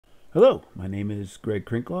Hello, my name is Greg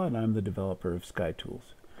Crinklaw and I'm the developer of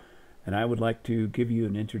SkyTools. And I would like to give you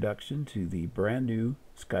an introduction to the brand new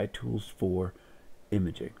SkyTools for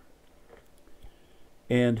imaging.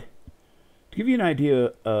 And to give you an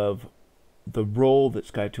idea of the role that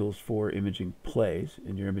SkyTools for imaging plays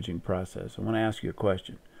in your imaging process, I want to ask you a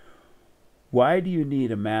question. Why do you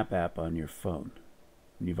need a map app on your phone?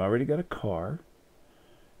 And you've already got a car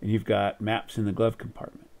and you've got maps in the glove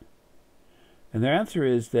compartment. And their answer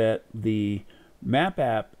is that the map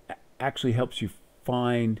app actually helps you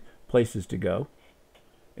find places to go.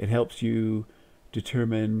 It helps you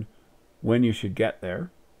determine when you should get there.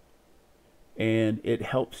 And it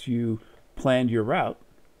helps you plan your route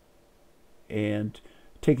and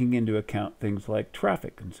taking into account things like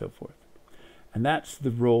traffic and so forth. And that's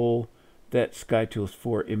the role that SkyTools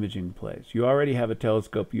for imaging plays. You already have a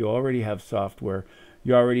telescope, you already have software,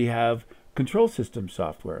 you already have control system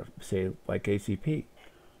software, say like ACP,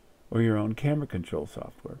 or your own camera control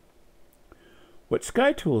software. What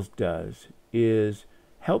SkyTools does is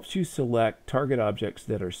helps you select target objects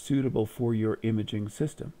that are suitable for your imaging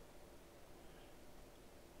system.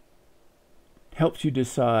 Helps you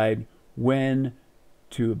decide when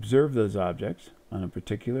to observe those objects on a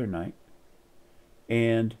particular night,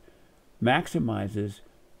 and maximizes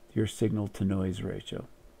your signal to noise ratio.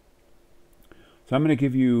 So I'm going to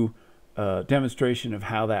give you a demonstration of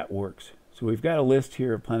how that works. So we've got a list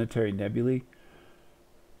here of planetary nebulae.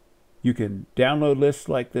 You can download lists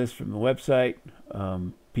like this from the website.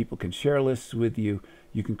 People can share lists with you.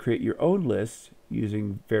 You can create your own lists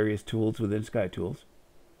using various tools within SkyTools.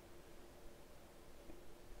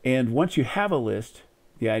 And once you have a list,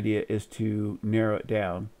 the idea is to narrow it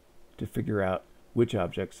down to figure out which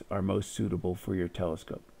objects are most suitable for your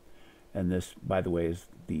telescope. And this, by the way, is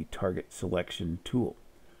the target selection tool.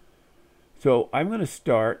 So I'm going to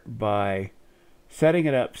start by setting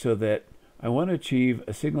it up so that I want to achieve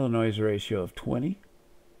a signal to noise ratio of 20,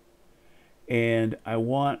 and I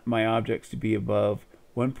want my objects to be above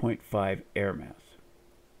 1.5 air mass.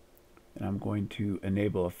 And I'm going to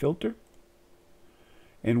enable a filter.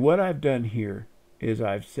 And what I've done here is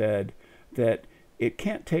I've said that it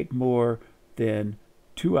can't take more than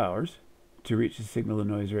 2 hours to reach a signal to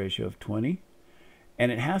noise ratio of 20,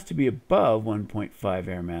 and it has to be above 1.5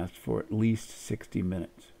 air mass for at least 60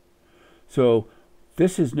 minutes. So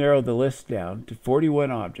this has narrowed the list down to 41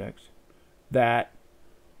 objects that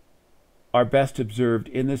are best observed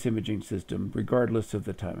in this imaging system regardless of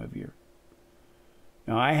the time of year.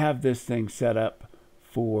 Now I have this thing set up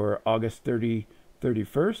for August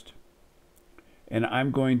 31st, and I'm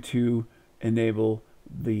going to enable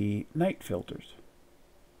the night filters.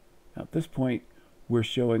 Now at this point we're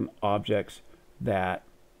showing objects that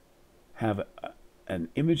have an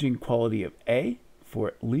imaging quality of A for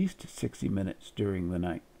at least 60 minutes during the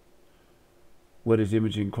night. What does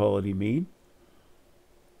imaging quality mean?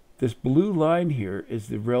 This blue line here is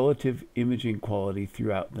the relative imaging quality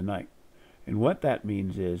throughout the night. And what that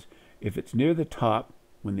means is if it's near the top,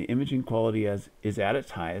 when the imaging quality is at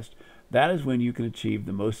its highest, that is when you can achieve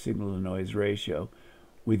the most signal to noise ratio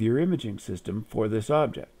with your imaging system for this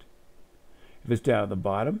object. If it's down at the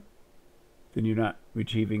bottom, then you're not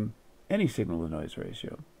achieving any signal to noise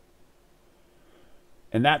ratio.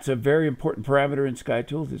 And that's a very important parameter in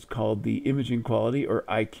SkyTools. It's called the imaging quality, or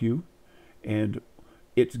IQ, and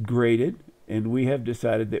it's graded, and we have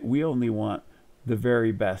decided that we only want the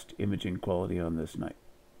very best imaging quality on this night,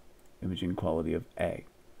 imaging quality of A.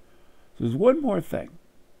 So there's one more thing.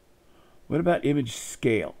 What about image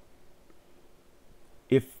scale?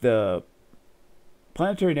 If the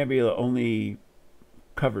planetary nebula only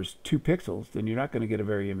covers 2 pixels, then you're not going to get a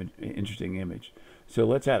very interesting image. So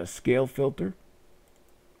let's add a scale filter.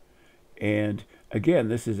 And again,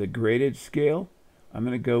 this is a graded scale. I'm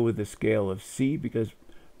going to go with a scale of C because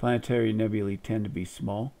planetary nebulae tend to be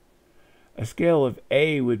small. A scale of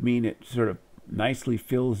A would mean it sort of nicely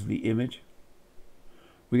fills the image.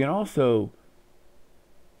 We can also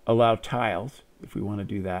allow tiles if we want to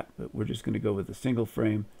do that, but we're just going to go with a single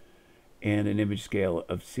frame and an image scale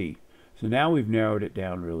of C. So now we've narrowed it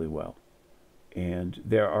down really well. And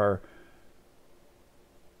there are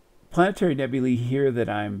planetary nebulae here that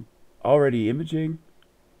I'm already imaging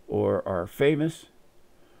or are famous,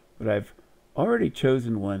 but I've already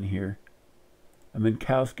chosen one here, a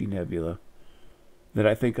Minkowski Nebula, that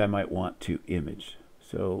I think I might want to image.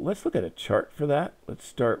 So let's look at a chart for that. Let's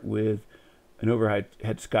start with an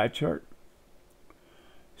overhead sky chart.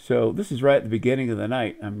 So this is right at the beginning of the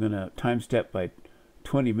night. I'm going to time step by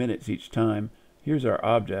 20 minutes each time. Here's our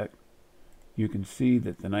object. You can see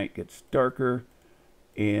that the night gets darker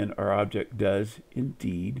and our object does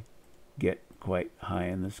indeed get quite high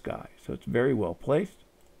in the sky. So it's very well placed.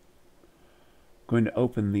 Going to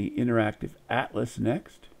open the interactive atlas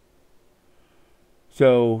next.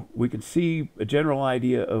 So we can see a general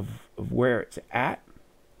idea of where it's at.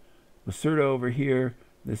 Lacerda over here.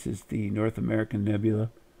 This is the North American Nebula.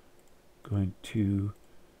 Going to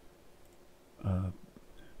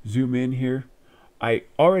zoom in here. I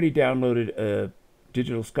already downloaded a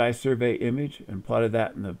digital sky survey image and plotted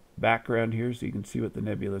that in the background here so you can see what the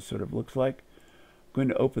nebula sort of looks like. I'm going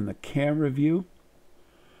to open the camera view.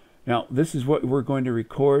 Now this is what we're going to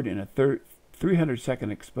record in a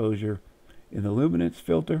 300-second exposure in the luminance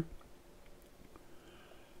filter.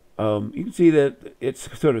 You can see that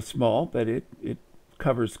it's sort of small, but it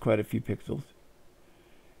covers quite a few pixels.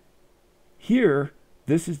 Here,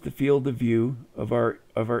 this is the field of view of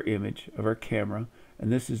our image, of our camera,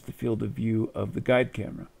 and this is the field of view of the guide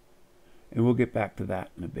camera. And we'll get back to that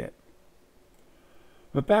in a bit.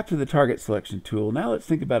 But back to the target selection tool. Now let's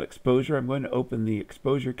think about exposure. I'm going to open the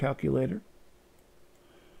exposure calculator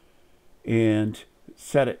and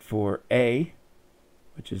set it for A,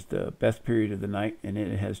 which is the best period of the night, and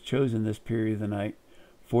it has chosen this period of the night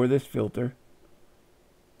for this filter.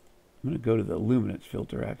 I'm going to go to the luminance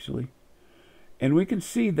filter actually. And we can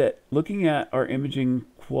see that looking at our imaging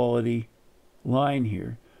quality line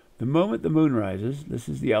here, the moment the moon rises, this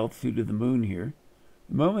is the altitude of the moon here,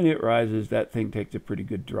 the moment it rises, that thing takes a pretty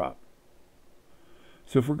good drop.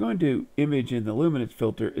 So if we're going to image in the luminance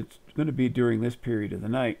filter, it's going to be during this period of the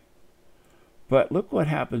night. But look what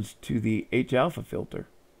happens to the H-alpha filter.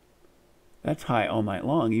 That's high all night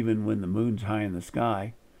long, even when the moon's high in the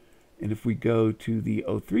sky. And if we go to the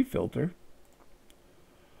O3 filter,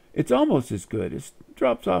 it's almost as good. It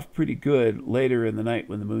drops off pretty good later in the night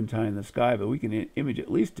when the moon's high in the sky, but we can image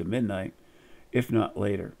at least to midnight, if not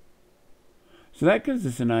later. So that gives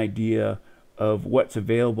us an idea of what's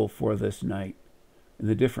available for this night. And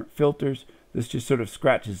the different filters, this just sort of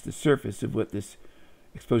scratches the surface of what this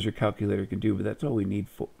exposure calculator can do, but that's all we need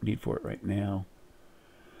for it right now.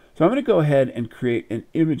 So I'm going to go ahead and create an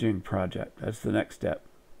imaging project. That's the next step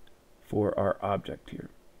for our object here.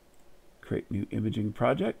 Create new imaging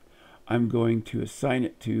project. I'm going to assign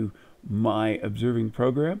it to my observing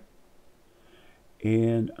program,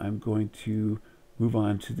 and I'm going to move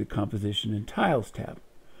on to the composition and tiles tab.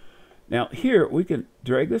 Now here we can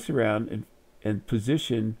drag this around and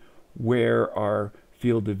position where our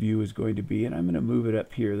field of view is going to be, and I'm going to move it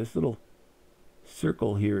up here. This little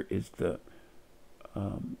circle here is the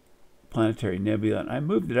planetary nebula, and I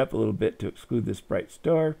moved it up a little bit to exclude this bright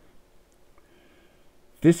star.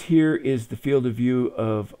 This here is the field of view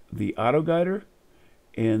of the autoguider,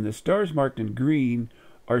 and the stars marked in green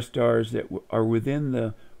are stars that are within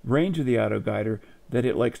the range of the autoguider that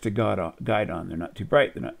it likes to guide on. They're not too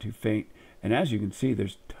bright, they're not too faint, and as you can see,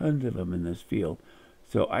 there's tons of them in this field.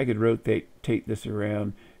 So I could rotate this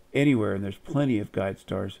around anywhere, and there's plenty of guide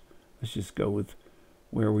stars. Let's just go with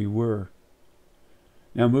where we were.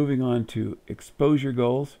 Now moving on to exposure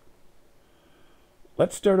goals.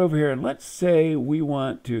 Let's start over here, and let's say we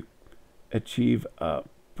want to achieve a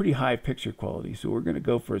pretty high picture quality. So we're going to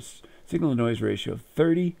go for a signal to noise ratio of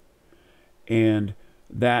 30, and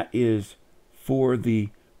that is for the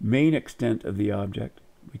main extent of the object.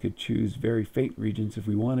 We could choose very faint regions if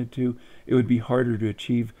we wanted to. It would be harder to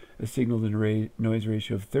achieve a signal to noise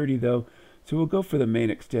ratio of 30 though. So we'll go for the main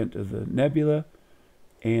extent of the nebula.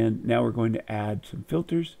 And now we're going to add some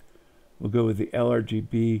filters. We'll go with the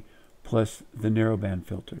LRGB plus the narrowband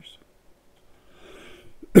filters.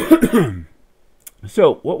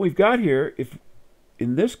 So what we've got here, if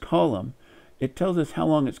in this column, it tells us how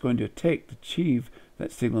long it's going to take to achieve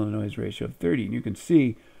that signal to noise ratio of 30. And you can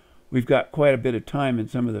see we've got quite a bit of time in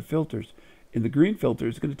some of the filters. In the green filter,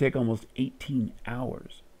 it's going to take almost 18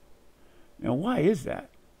 hours. Now, why is that?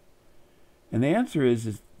 And the answer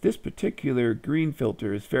is this particular green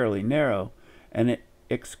filter is fairly narrow, and it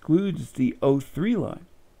excludes the O3 line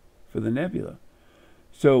for the nebula.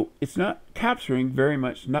 So it's not capturing very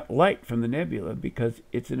much light from the nebula because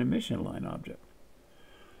it's an emission line object.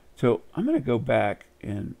 So I'm going to go back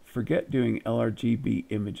and forget doing LRGB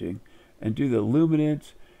imaging and do the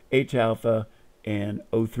luminance, H-alpha, and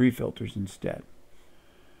O3 filters instead.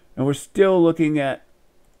 And we're still looking at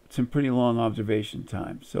some pretty long observation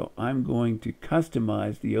time. So I'm going to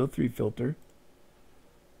customize the O3 filter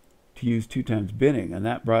to use 2x binning, and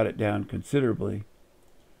that brought it down considerably.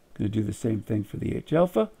 I'm going to do the same thing for the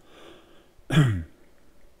H-alpha.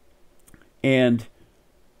 And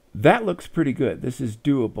that looks pretty good. This is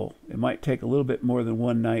doable. It might take a little bit more than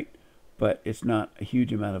one night, but it's not a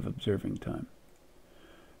huge amount of observing time.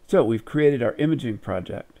 So we've created our imaging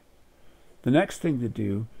project. The next thing to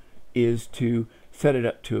do is to set it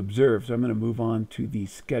up to observe. So I'm going to move on to the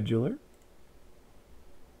scheduler.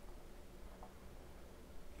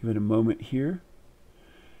 Give it a moment here.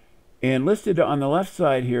 And listed on the left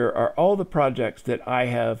side here are all the projects that I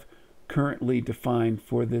have currently defined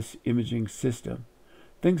for this imaging system,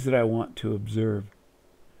 things that I want to observe.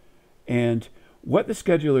 And what the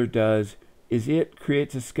scheduler does is it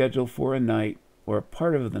creates a schedule for a night or a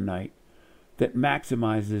part of the night that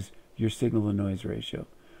maximizes your signal to noise ratio.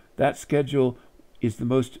 That schedule is the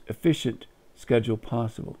most efficient schedule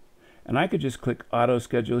possible. And I could just click auto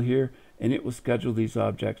schedule here and it will schedule these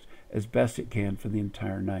objects as best it can for the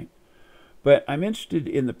entire night. But I'm interested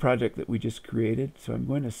in the project that we just created, so I'm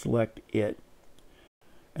going to select it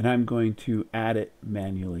and I'm going to add it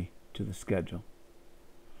manually to the schedule.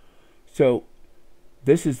 So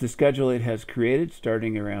this is the schedule it has created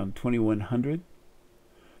starting around 2100.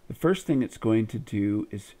 The first thing it's going to do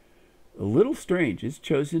is a little strange. It's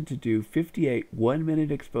chosen to do 58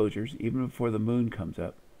 1-minute exposures even before the moon comes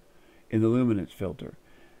up in the luminance filter.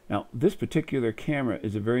 Now this particular camera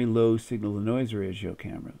is a very low signal to noise ratio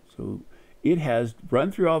camera, so it has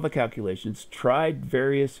run through all the calculations, tried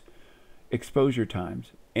various exposure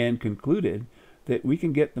times, and concluded that we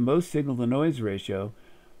can get the most signal to noise ratio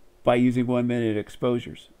by using 1-minute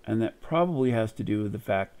exposures. And that probably has to do with the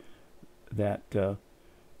fact that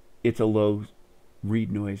it's a low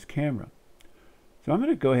read noise camera. So I'm going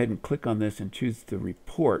to go ahead and click on this and choose the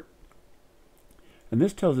report. And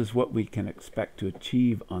this tells us what we can expect to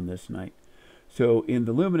achieve on this night. So in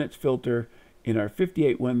the luminance filter, in our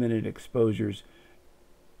 58 1-minute exposures,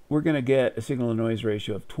 we're going to get a signal to noise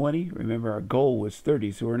ratio of 20. Remember, our goal was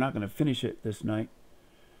 30, so we're not going to finish it this night.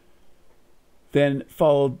 Then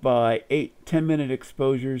followed by 8 10-minute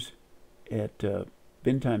exposures at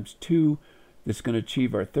bin times 2. That's going to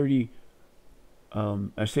achieve our 30,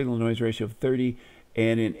 our signal to noise ratio of 30.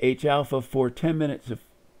 And in H alpha, for 10 minutes of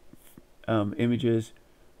images,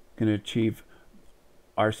 going to achieve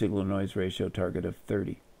our signal to noise ratio target of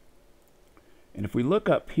 30. And if we look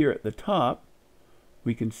up here at the top,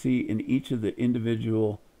 we can see in each of the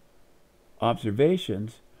individual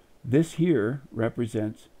observations, this here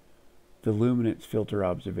represents the luminance filter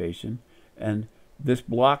observation, and this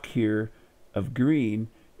block here of green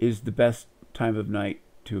is the best time of night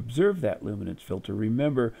to observe that luminance filter.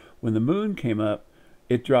 Remember, when the moon came up,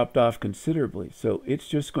 it dropped off considerably, so it's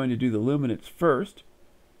just going to do the luminance first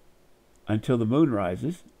until the moon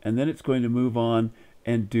rises, and then it's going to move on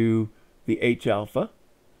and do the H alpha,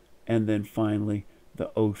 and then finally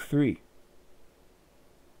the O3.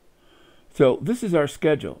 So this is our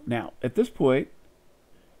schedule. Now, at this point,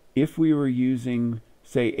 if we were using,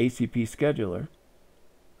 say, ACP scheduler,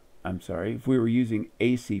 if we were using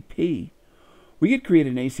ACP, we could create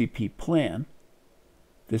an ACP plan.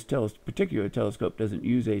 This particular telescope doesn't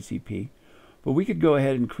use ACP, but we could go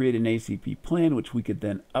ahead and create an ACP plan, which we could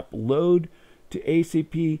then upload to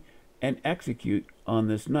ACP and execute on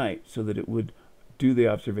this night so that it would do the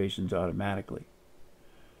observations automatically.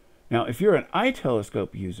 Now, if you're an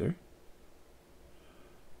iTelescope user,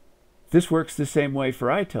 this works the same way for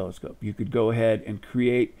iTelescope. You could go ahead and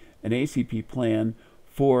create an ACP plan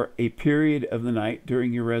for a period of the night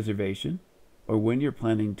during your reservation or when you're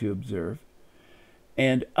planning to observe,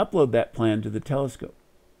 and upload that plan to the telescope.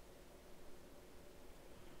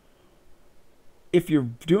 If you're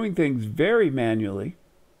doing things very manually,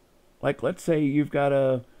 like let's say you've got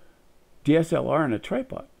a DSLR and a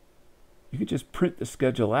tripod, you can just print the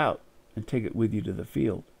schedule out and take it with you to the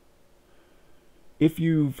field. If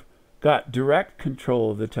you've got direct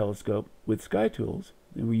control of the telescope with SkyTools,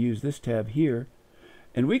 then we use this tab here,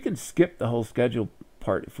 and we can skip the whole schedule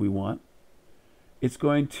part if we want. It's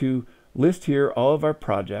going to list here all of our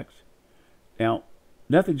projects. Now,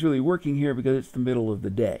 nothing's really working here because it's the middle of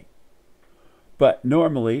the day. But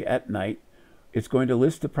normally at night, it's going to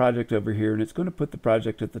list the project over here, and it's going to put the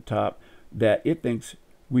project at the top that it thinks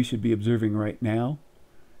we should be observing right now.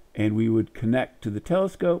 And we would connect to the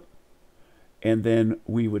telescope, and then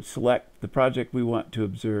we would select the project we want to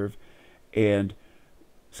observe, and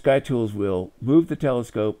SkyTools will move the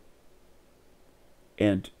telescope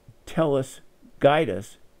and tell us, guide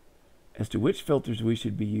us as to which filters we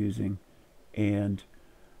should be using and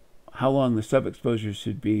how long the sub-exposures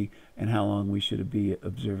should be and how long we should be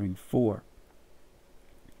observing for.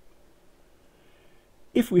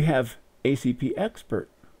 If we have ACP Expert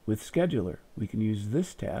with Scheduler, we can use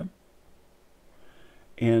this tab.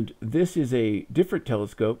 And this is a different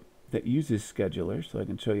telescope that uses Scheduler, so I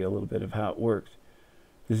can show you a little bit of how it works.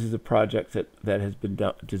 This is a project that has been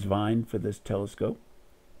designed for this telescope.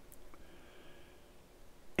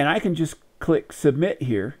 And I can just click Submit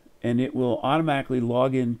here, and it will automatically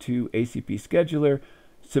log into ACP Scheduler,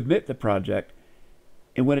 submit the project,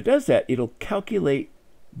 and when it does that, it'll calculate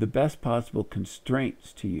the best possible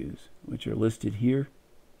constraints to use, which are listed here.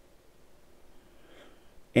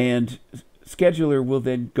 And Scheduler will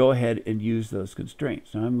then go ahead and use those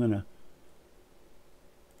constraints. Now I'm going to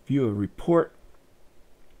view a report.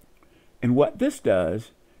 And what this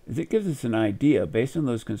does is it gives us an idea, based on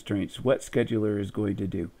those constraints, what Scheduler is going to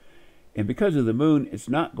do. And because of the moon, it's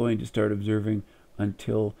not going to start observing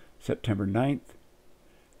until September 9th.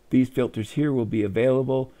 These filters here will be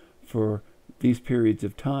available for these periods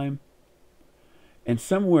of time. And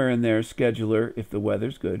somewhere in there, Scheduler, if the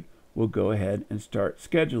weather's good, will go ahead and start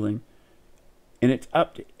scheduling. And it's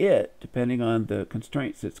up to it, depending on the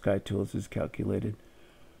constraints that SkyTools has calculated,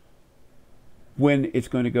 when it's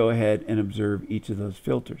going to go ahead and observe each of those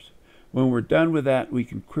filters. When we're done with that, we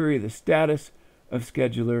can query the status of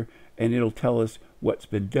Scheduler, and it'll tell us what's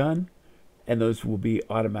been done, and those will be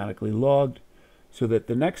automatically logged, so that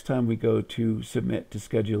the next time we go to submit to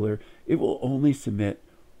Scheduler, it will only submit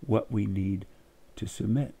what we need to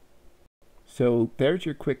submit. So there's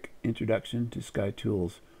your quick introduction to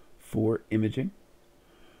SkyTools for imaging.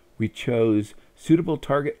 We chose suitable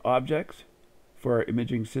target objects for our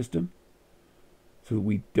imaging system, so that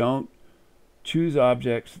we don't choose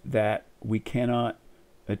objects that we cannot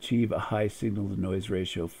achieve a high signal to noise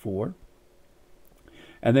ratio for.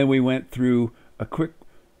 And then we went through a quick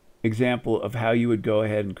example of how you would go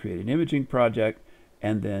ahead and create an imaging project,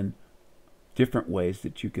 and then different ways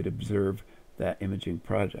that you could observe that imaging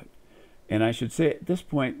project. And I should say at this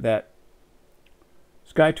point that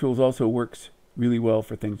SkyTools also works really well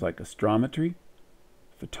for things like astrometry,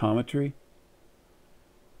 photometry,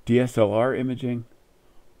 DSLR imaging.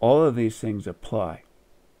 All of these things apply.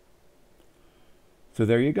 So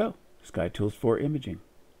there you go, SkyTools for imaging.